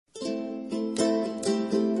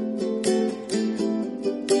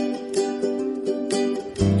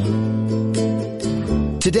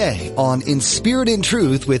Today on In Spirit and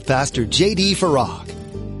Truth with Pastor J.D.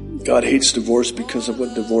 Farag. God hates divorce because of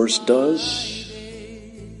what divorce does.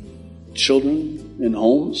 Children in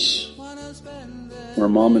homes where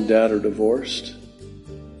mom and dad are divorced.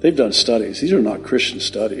 They've done studies. These are not Christian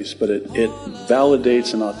studies, but it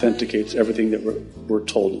validates and authenticates everything that we're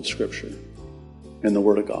told in Scripture and the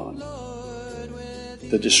Word of God.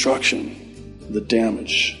 The destruction, the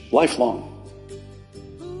damage, lifelong,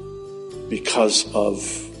 because of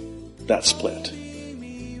that split.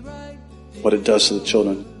 What it does to the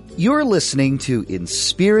children. You're listening to In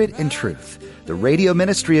Spirit and Truth, the radio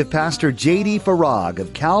ministry of Pastor J.D. Farag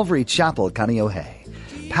of Calvary Chapel,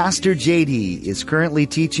 Kaneohe. Pastor J.D. is currently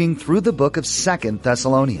teaching through the book of 2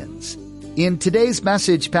 Thessalonians. In today's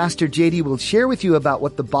message, Pastor J.D. will share with you about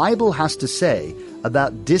what the Bible has to say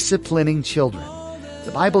about disciplining children.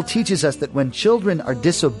 The Bible teaches us that when children are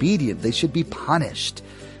disobedient, they should be punished.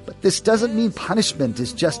 But this doesn't mean punishment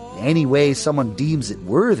is just any way someone deems it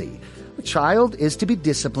worthy. A child is to be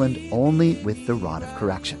disciplined only with the rod of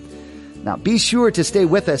correction. Now, be sure to stay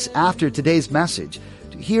with us after today's message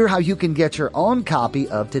to hear how you can get your own copy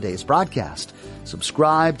of today's broadcast.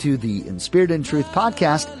 Subscribe to the In Spirit and Truth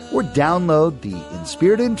podcast or download the In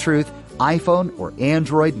Spirit and Truth iPhone or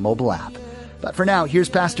Android mobile app. But for now, here's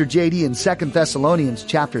Pastor J.D. in 2 Thessalonians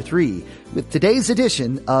chapter 3 with today's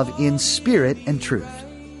edition of In Spirit and Truth.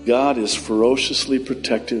 God is ferociously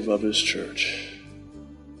protective of His church.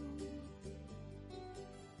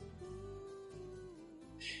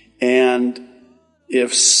 And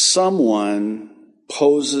if someone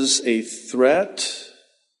poses a threat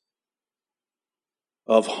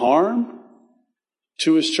of harm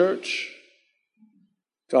to His church,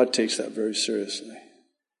 God takes that very seriously.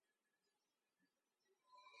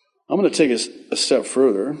 I'm going to take a step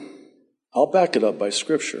further. I'll back it up by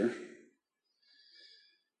Scripture.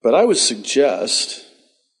 But I would suggest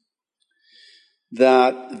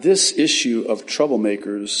that this issue of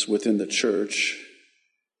troublemakers within the church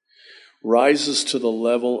rises to the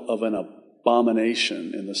level of an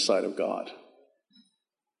abomination in the sight of God.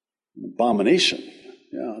 An abomination.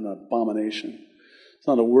 Yeah, an abomination. It's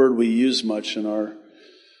not a word we use much in our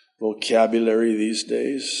vocabulary these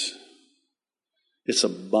days. It's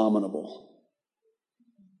abominable.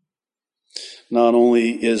 Not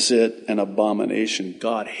only is it an abomination,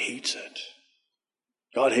 God hates it.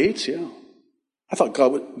 God hates, yeah. I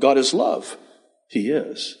thought God is love. He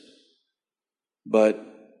is. But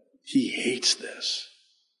He hates this.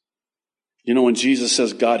 You know, when Jesus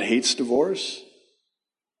says God hates divorce,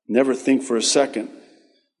 never think for a second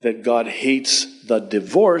that God hates the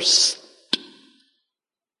divorced.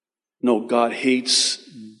 No, God hates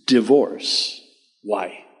divorce.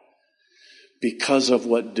 Why? Because of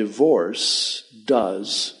what divorce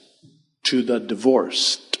does to the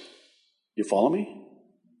divorced. You follow me?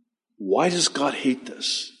 Why does God hate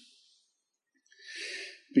this?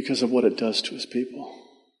 Because of what it does to His people.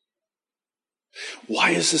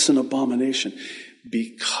 Why is this an abomination?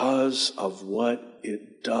 Because of what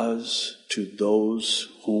it does to those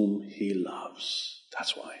whom He loves.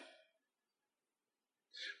 That's why.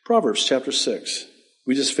 Proverbs chapter 6.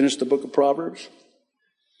 We just finished the book of Proverbs.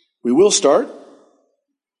 We will start.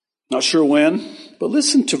 Not sure when, but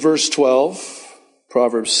listen to verse 12,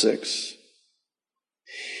 Proverbs 6.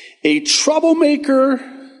 A troublemaker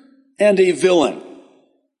and a villain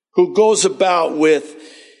who goes about with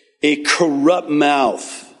a corrupt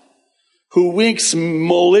mouth, who winks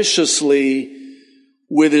maliciously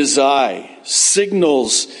with his eye,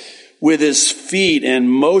 signals with his feet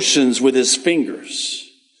and motions with his fingers,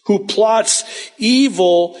 who plots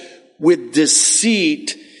evil with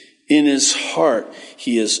deceit in his heart.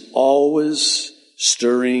 He is always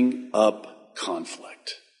stirring up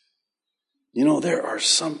conflict. You know, there are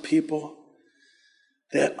some people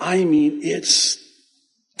that,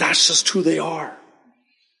 that's just who they are.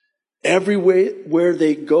 Everywhere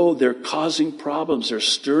they go, they're causing problems. They're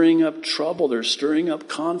stirring up trouble. They're stirring up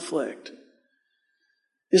conflict.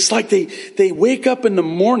 It's like they wake up in the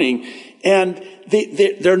morning and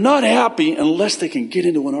they're not happy unless they can get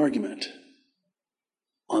into an argument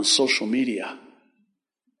on social media,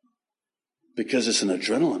 because it's an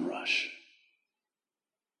adrenaline rush.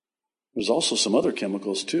 There's also some other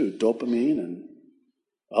chemicals too, dopamine and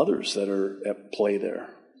others that are at play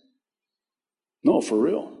there. No, for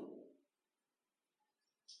real.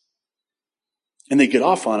 And they get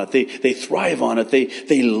off on it. They thrive on it.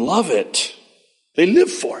 They love it. They live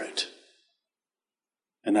for it.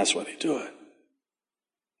 And that's why they do it.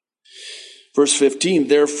 Verse 15,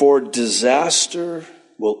 therefore disaster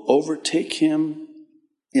will overtake him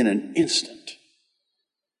in an instant.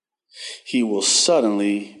 He will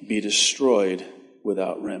suddenly be destroyed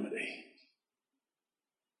without remedy.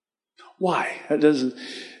 Why?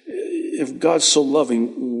 If God's so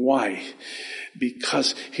loving, why?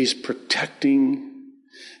 Because he's protecting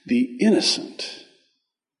the innocent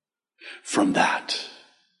from that.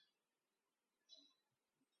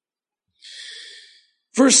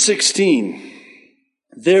 Verse 16,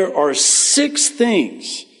 there are 6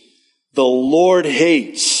 things the Lord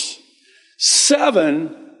hates,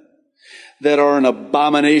 7 that are an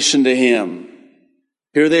abomination to him.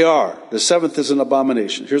 Here they are. The 7th is an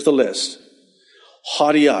abomination. Here's the list.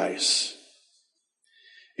 Haughty eyes,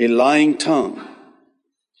 a lying tongue,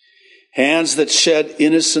 hands that shed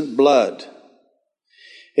innocent blood,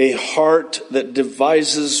 a heart that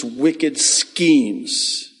devises wicked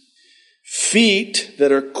schemes, feet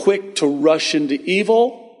that are quick to rush into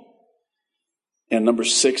evil, and number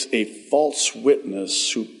 6, a false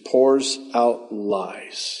witness who pours out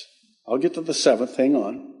lies. I'll get to the 7th. Hang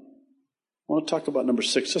on. I want to talk about number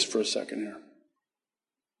 6 just for a second here.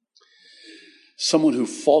 Someone who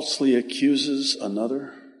falsely accuses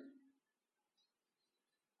another,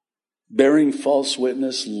 bearing false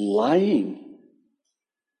witness, lying.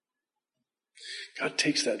 God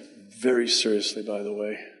takes that very seriously, by the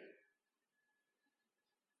way.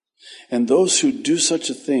 And those who do such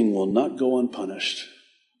a thing will not go unpunished.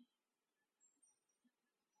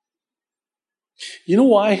 You know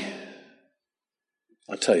why?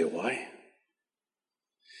 I'll tell you why.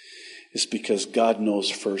 It's because God knows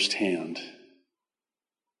firsthand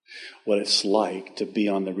what it's like to be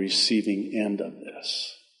on the receiving end of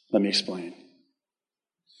this. Let me explain.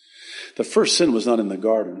 The first sin was not in the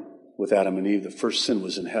garden with Adam and Eve. The first sin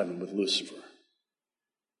was in heaven with Lucifer.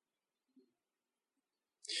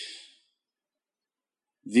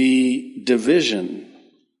 The division,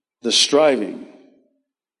 the striving,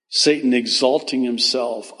 Satan exalting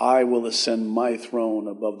himself, I will ascend my throne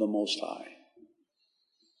above the Most High.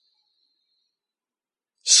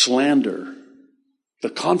 Slander, the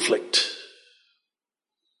conflict,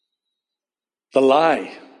 the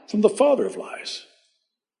lie from the father of lies,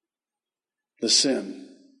 the sin.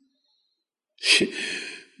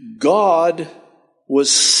 God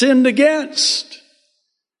was sinned against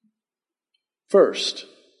first.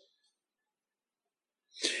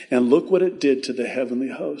 And look what it did to the heavenly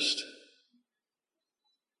host.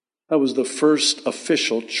 That was the first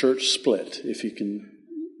official church split, if you can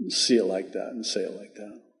see it like that and say it like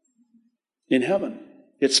that. In heaven.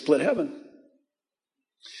 It split heaven.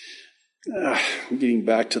 Getting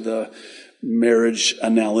back to the marriage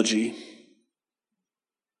analogy.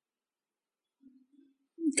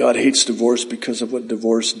 God hates divorce because of what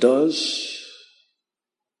divorce does.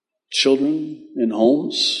 Children in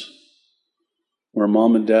homes where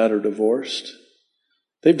mom and dad are divorced.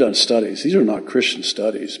 They've done studies. These are not Christian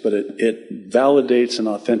studies, but it validates and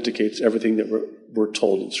authenticates everything that we're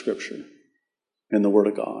told in Scripture, in the Word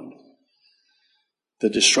of God. The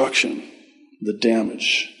destruction, the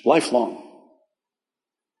damage, lifelong,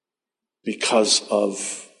 because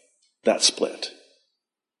of that split.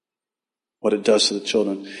 What it does to the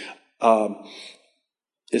children,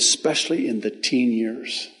 especially in the teen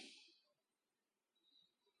years.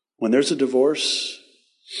 When there's a divorce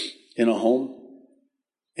in a home,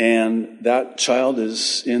 and that child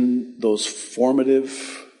is in those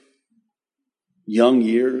formative young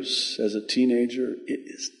years as a teenager, it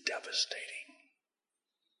is devastating.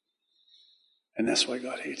 And that's why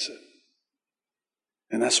God hates it.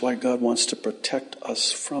 And that's why God wants to protect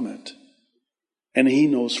us from it. And He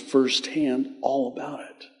knows firsthand all about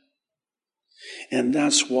it. And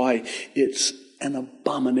that's why it's an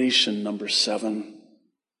abomination, number 7,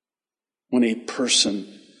 when a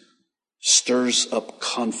person stirs up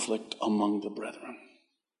conflict among the brethren,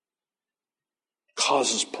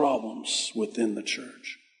 causes problems within the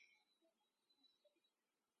church,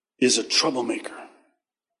 is a troublemaker,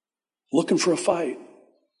 looking for a fight,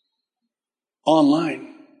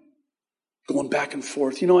 online, going back and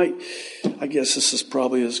forth. You know, I guess this is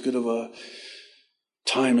probably as good of a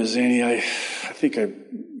time as any. I think I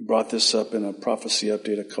brought this up in a prophecy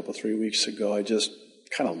update 3 weeks ago. I just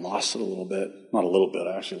kind of lost it a little bit. Not a little bit,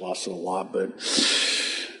 I actually lost it a lot, but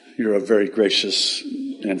you're a very gracious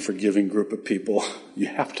and forgiving group of people. You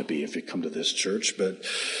have to be if you come to this church, but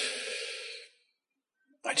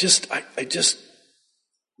I just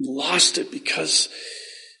lost it because,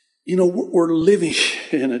 you know, we're living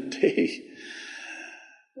in a day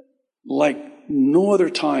like no other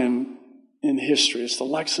time in history. It's the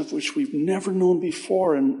likes of which we've never known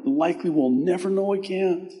before and likely will never know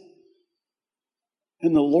again.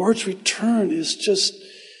 And the Lord's return is just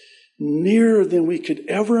nearer than we could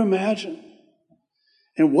ever imagine.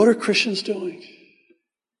 And what are Christians doing?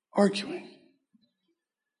 Arguing,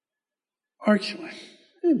 arguing.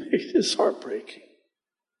 It's heartbreaking.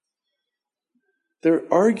 They're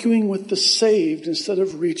arguing with the saved instead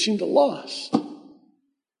of reaching the lost.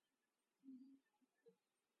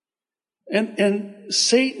 And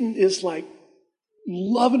Satan is like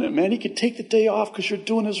loving it, man. He could take the day off because you're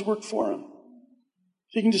doing his work for him.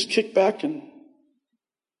 He can just kick back and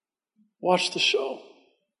watch the show.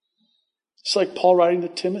 It's like Paul writing to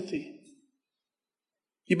Timothy.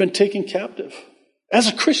 You've been taken captive as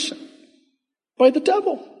a Christian by the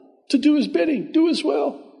devil to do his bidding, do his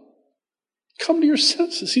will. Come to your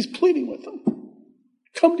senses. He's pleading with them.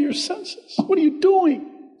 Come to your senses. What are you doing?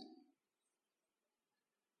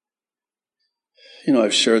 You know,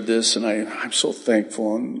 I've shared this, and I'm so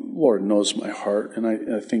thankful, and Lord knows my heart, and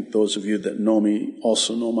I think those of you that know me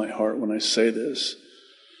also know my heart when I say this.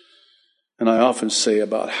 And I often say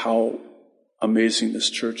about how amazing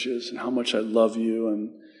this church is and how much I love you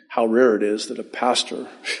and how rare it is that a pastor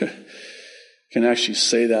can actually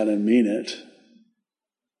say that and mean it.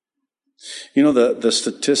 You know, the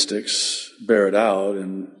statistics bear it out,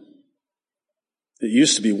 and it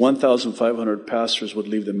used to be 1,500 pastors would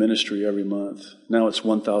leave the ministry every month. Now it's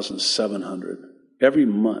 1,700. Every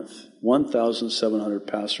month, 1,700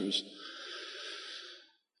 pastors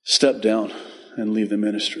step down and leave the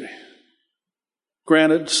ministry.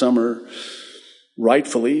 Granted, some are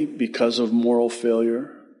rightfully because of moral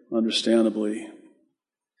failure, understandably.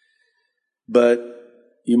 But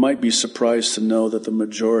you might be surprised to know that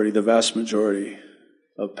the vast majority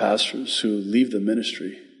of pastors who leave the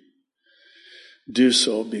ministry do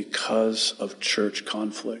so because of church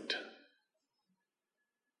conflict.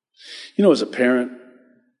 You know, as a parent,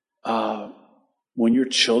 when your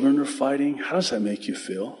children are fighting, how does that make you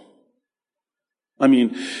feel? I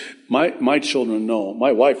mean, my children know,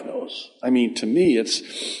 my wife knows. I mean, to me,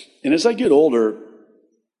 and as I get older,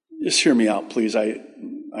 just hear me out, please. I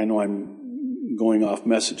know I'm going off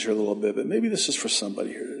message here a little bit, but maybe this is for somebody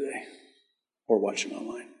here today or watching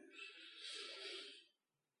online.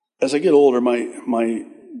 As I get older, my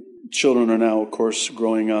children are now, of course,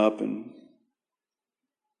 growing up, but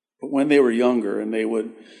when they were younger and they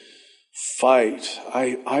would fight,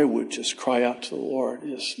 I would just cry out to the Lord,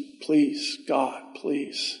 just, please, God,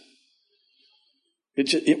 please.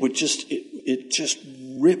 It just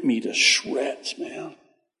ripped me to shreds, man.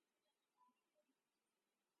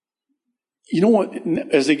 You know what?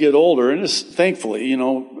 As they get older, and thankfully, you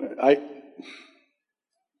know,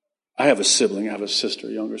 I have a sibling, I have a sister,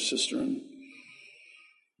 a younger sister, and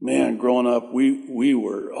man, growing up, we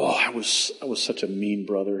were, I was such a mean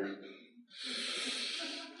brother.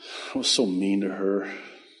 I was so mean to her. I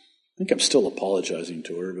think I'm still apologizing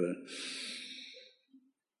to her,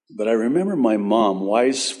 but I remember my mom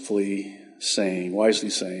wisely saying,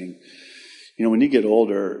 you know, when you get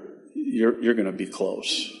older, you're going to be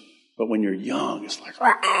close. But when you're young, it's like,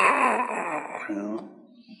 you know.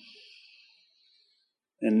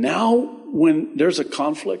 And now, when there's a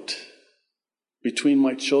conflict between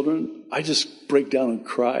my children, I just break down and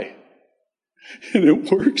cry. And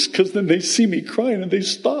it works, because then they see me crying and they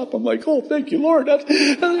stop. I'm like, oh, thank you, Lord.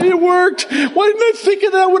 It worked. Why didn't I think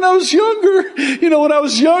of that when I was younger? You know, when I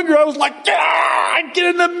was younger, I was like, I'd get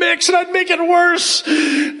in the mix and I'd make it worse.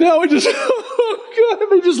 Now I just, oh, God,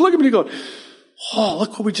 they just look at me and go, oh,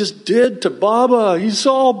 look what we just did to Baba. He's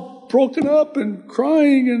all broken up and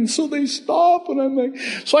crying, and so they stop, and I'm like,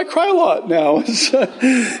 so I cry a lot now.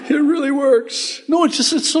 It really works. No,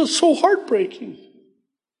 it's so heartbreaking,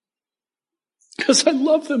 because I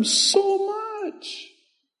love them so much.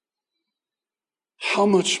 How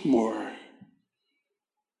much more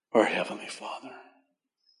our Heavenly Father,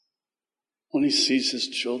 when He sees His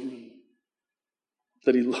children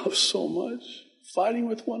that He loves so much, fighting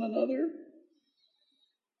with one another,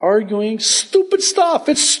 arguing, stupid stuff.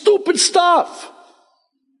 It's stupid stuff.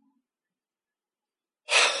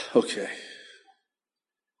 Okay.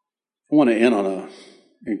 I want to end on an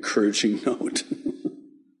encouraging note.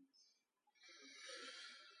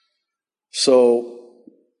 So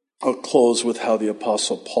I'll close with how the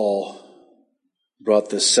Apostle Paul brought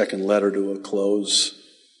this second letter to a close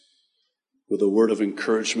with a word of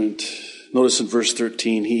encouragement. Notice in verse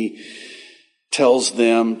 13, he tells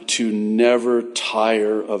them to never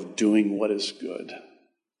tire of doing what is good.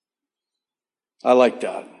 I like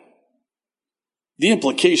that. The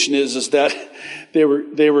implication is that they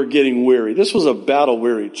were getting weary. This was a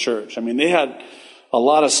battle-weary church. I mean, they had a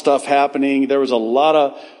lot of stuff happening. There was a lot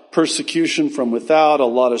of persecution from without, a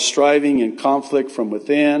lot of striving and conflict from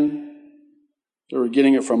within. They were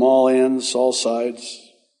getting it from all ends, all sides.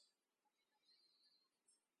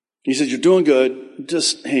 He said, you're doing good.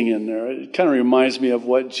 Just hang in there. It kind of reminds me of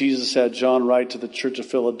what Jesus had John write to the church of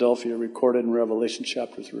Philadelphia, recorded in Revelation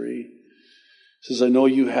chapter 3. He says, I know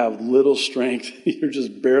you have little strength. You're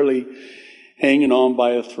just barely hanging on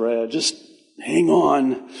by a thread. Just hang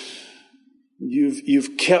on.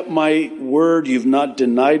 You've kept my word. You've not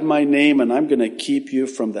denied my name, and I'm going to keep you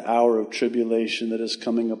from the hour of tribulation that is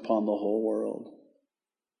coming upon the whole world.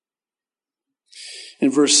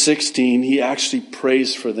 In verse 16, he actually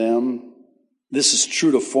prays for them. This is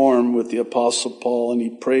true to form with the Apostle Paul, and he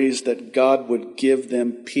prays that God would give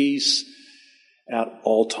them peace at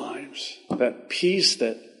all times. That peace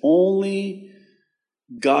that only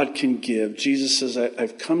God can give. Jesus says,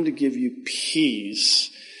 I've come to give you peace.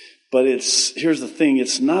 But here's the thing,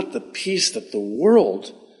 it's not the peace that the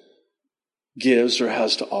world gives or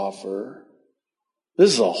has to offer.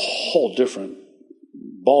 This is a whole different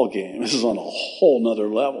ball game. This is on a whole nother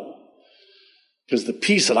level. Because the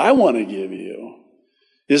peace that I want to give you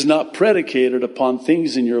is not predicated upon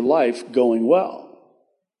things in your life going well.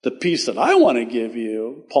 The peace that I want to give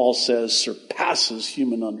you, Paul says, surpasses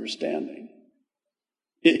human understanding.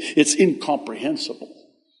 It's incomprehensible.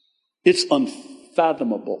 It's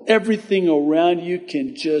unfathomable. Everything around you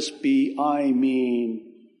can just be,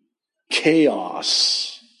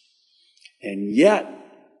 chaos. And yet,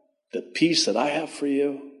 the peace that I have for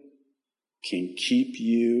you can keep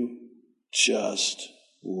you just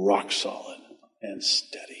rock solid and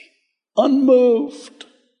steady. Unmoved.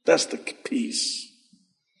 That's the peace.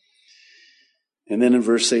 And then in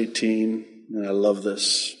verse 18, and I love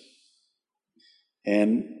this,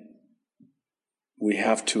 and we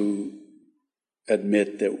have to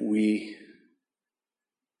admit that we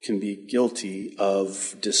can be guilty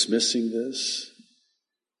of dismissing this.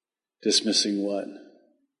 Dismissing what?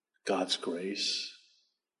 God's grace.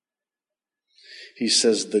 He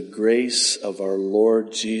says, the grace of our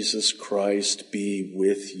Lord Jesus Christ be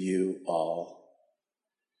with you all.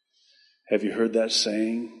 Have you heard that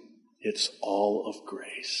saying? It's all of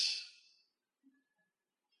grace.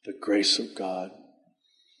 The grace of God.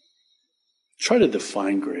 Try to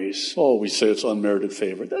define grace. Oh, we say it's unmerited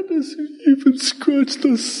favor. That doesn't even scratch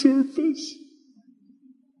the surface.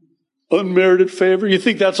 Unmerited favor? You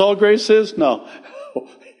think that's all grace is? No.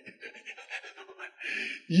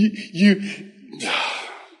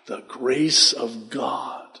 The grace of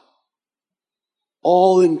God,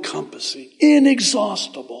 all encompassing,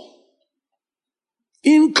 inexhaustible,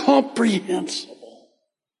 incomprehensible,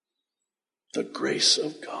 the grace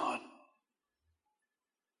of God.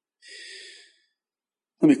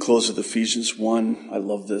 Let me close with Ephesians 1. I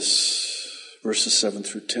love this, verses 7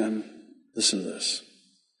 through 10. Listen to this.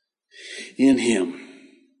 In Him,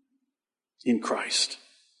 in Christ,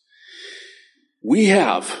 we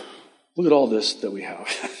have, look at all this that we have.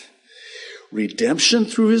 Redemption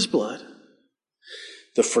through His blood,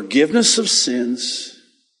 the forgiveness of sins,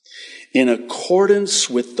 in accordance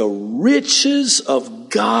with the riches of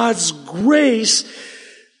God's grace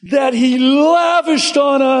that He lavished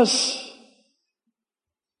on us.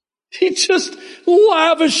 He just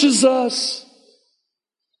lavishes us.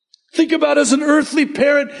 Think about as an earthly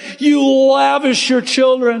parent, you lavish your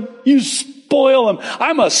children. You spoil them.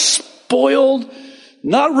 I'm a spoiled,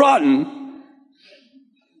 not rotten.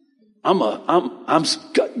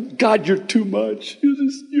 God, you're too much.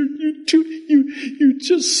 You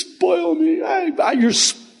just spoil me. You're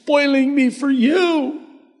spoiling me for you.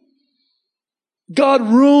 God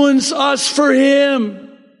ruins us for Him.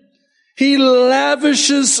 He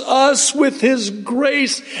lavishes us with His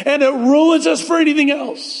grace, and it ruins us for anything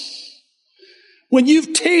else. When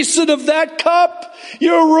you've tasted of that cup,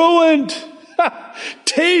 you're ruined.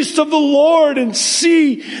 Taste of the Lord and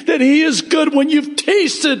see that He is good. When you've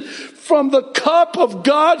tasted from the cup of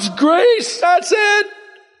God's grace, that's it.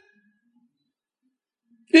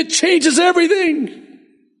 It changes everything.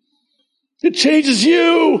 It changes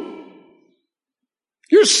you.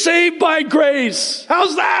 You're saved by grace.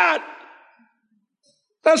 How's that?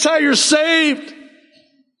 That's how you're saved.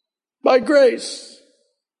 By grace.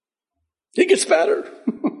 It gets better.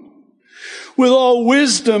 With all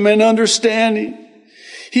wisdom and understanding,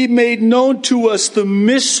 He made known to us the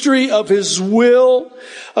mystery of His will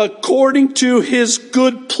according to His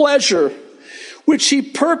good pleasure, which He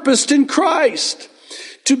purposed in Christ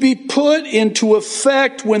to be put into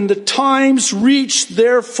effect when the times reach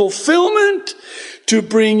their fulfillment, to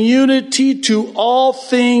bring unity to all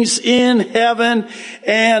things in heaven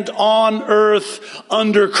and on earth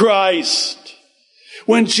under Christ.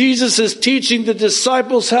 When Jesus is teaching the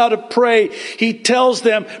disciples how to pray, he tells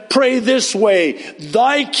them, pray this way,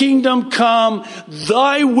 thy kingdom come,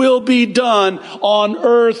 thy will be done on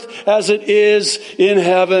earth as it is in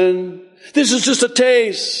heaven. This is just a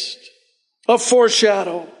taste, a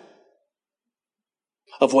foreshadow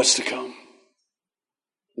of what's to come.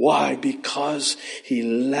 Why? Because he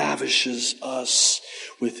lavishes us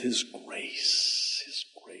with his grace. His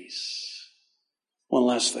grace. One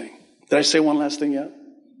last thing. Did I say one last thing yet?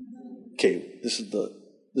 Okay, this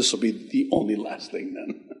will be the only last thing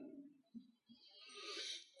then.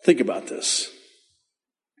 Think about this.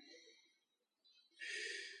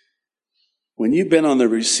 When you've been on the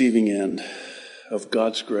receiving end of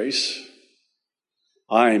God's grace,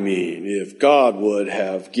 I mean, if God would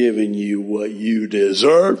have given you what you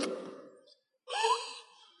deserve,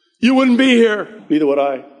 you wouldn't be here. Neither would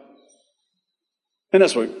I. And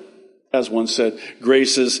that's what, as one said,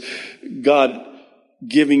 grace is God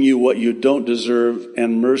giving you what you don't deserve,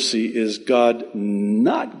 and mercy is God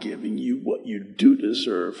not giving you what you do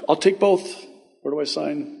deserve. I'll take both. Where do I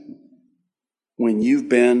sign? When you've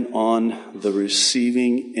been on the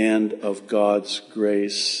receiving end of God's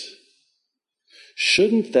grace,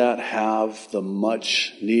 shouldn't that have the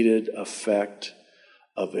much needed effect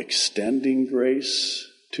of extending grace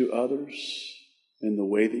to others in the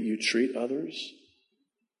way that you treat others?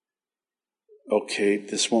 Okay,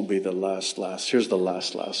 this won't be the last. Here's the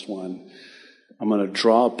last one. I'm going to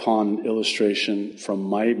draw upon an illustration from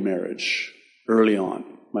my marriage early on.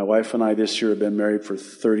 My wife and I this year have been married for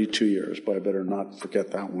 32 years, but I better not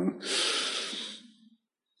forget that one.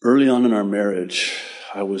 Early on in our marriage,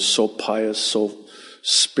 I was so pious, so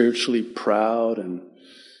spiritually proud, and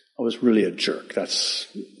I was really a jerk. That's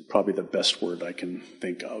probably the best word I can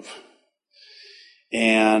think of.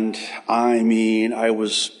 And I mean, I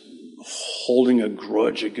was holding a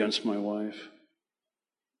grudge against my wife.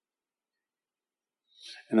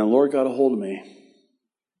 And the Lord got a hold of me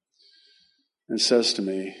and says to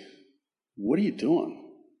me, what are you doing?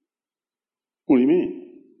 What do you mean?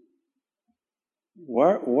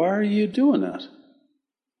 Why are you doing that?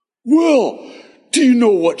 Well, do you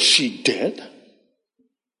know what she did?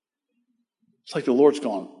 It's like the Lord's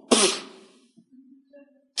gone,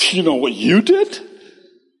 do you know what you did?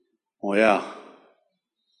 Oh, yeah.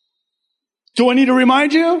 Do I need to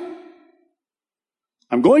remind you?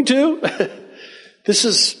 I'm going to. This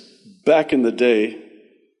is back in the day,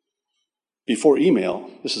 before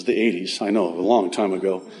email. This is the 80s. I know, a long time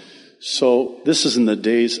ago. So this is in the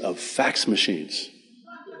days of fax machines.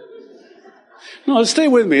 No, stay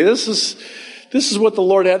with me. This is what the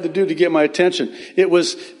Lord had to do to get my attention. It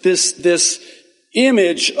was this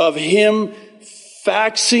image of him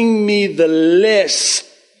faxing me the list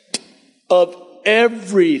of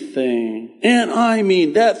everything. And I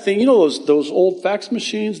mean, that thing, you know those old fax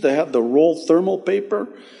machines that have the rolled thermal paper?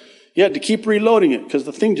 You had to keep reloading it because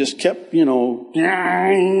the thing just kept, and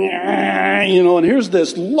here's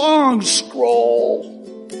this long scroll.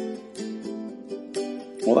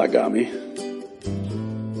 Well, that got me.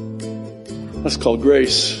 That's called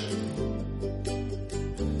grace.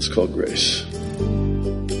 It's called grace.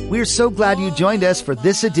 We're so glad you joined us for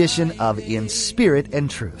this edition of In Spirit and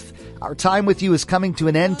Truth. Our time with you is coming to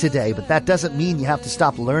an end today, but that doesn't mean you have to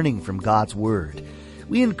stop learning from God's Word.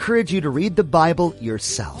 We encourage you to read the Bible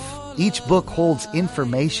yourself. Each book holds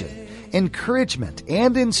information, encouragement,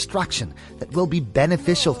 and instruction that will be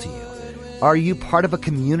beneficial to you. Are you part of a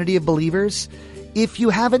community of believers? If you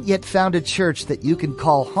haven't yet found a church that you can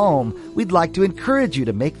call home, we'd like to encourage you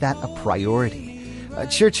to make that a priority. A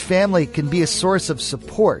church family can be a source of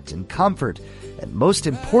support and comfort, and most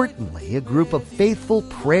importantly, a group of faithful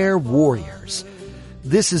prayer warriors.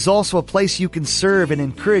 This is also a place you can serve and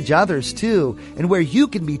encourage others too, and where you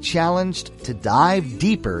can be challenged to dive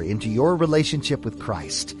deeper into your relationship with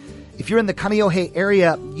Christ. If you're in the Kaneohe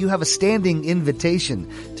area, you have a standing invitation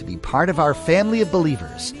to be part of our family of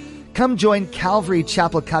believers. Come join Calvary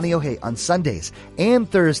Chapel Kaneohe on Sundays and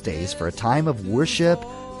Thursdays for a time of worship,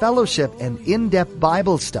 fellowship, and in-depth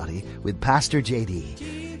Bible study with Pastor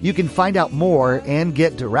J.D. You can find out more and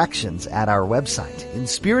get directions at our website,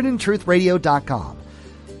 inspiritandtruthradio.com.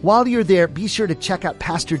 While you're there, be sure to check out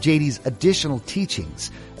Pastor J.D.'s additional teachings,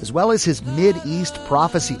 as well as his Mid-East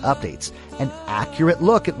prophecy updates, an accurate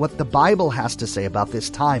look at what the Bible has to say about this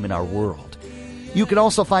time in our world. You can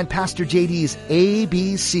also find Pastor J.D.'s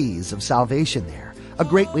ABCs of salvation there, a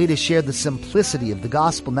great way to share the simplicity of the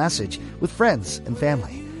gospel message with friends and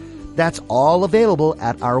family. That's all available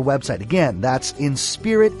at our website. Again, that's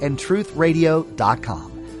inspiritandtruthradio.com.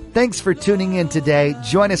 Thanks for tuning in today.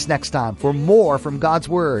 Join us next time for more from God's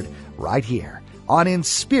Word right here on In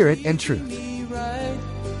Spirit and Truth.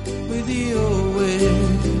 With your way,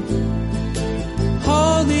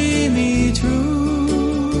 holding me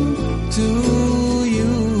true to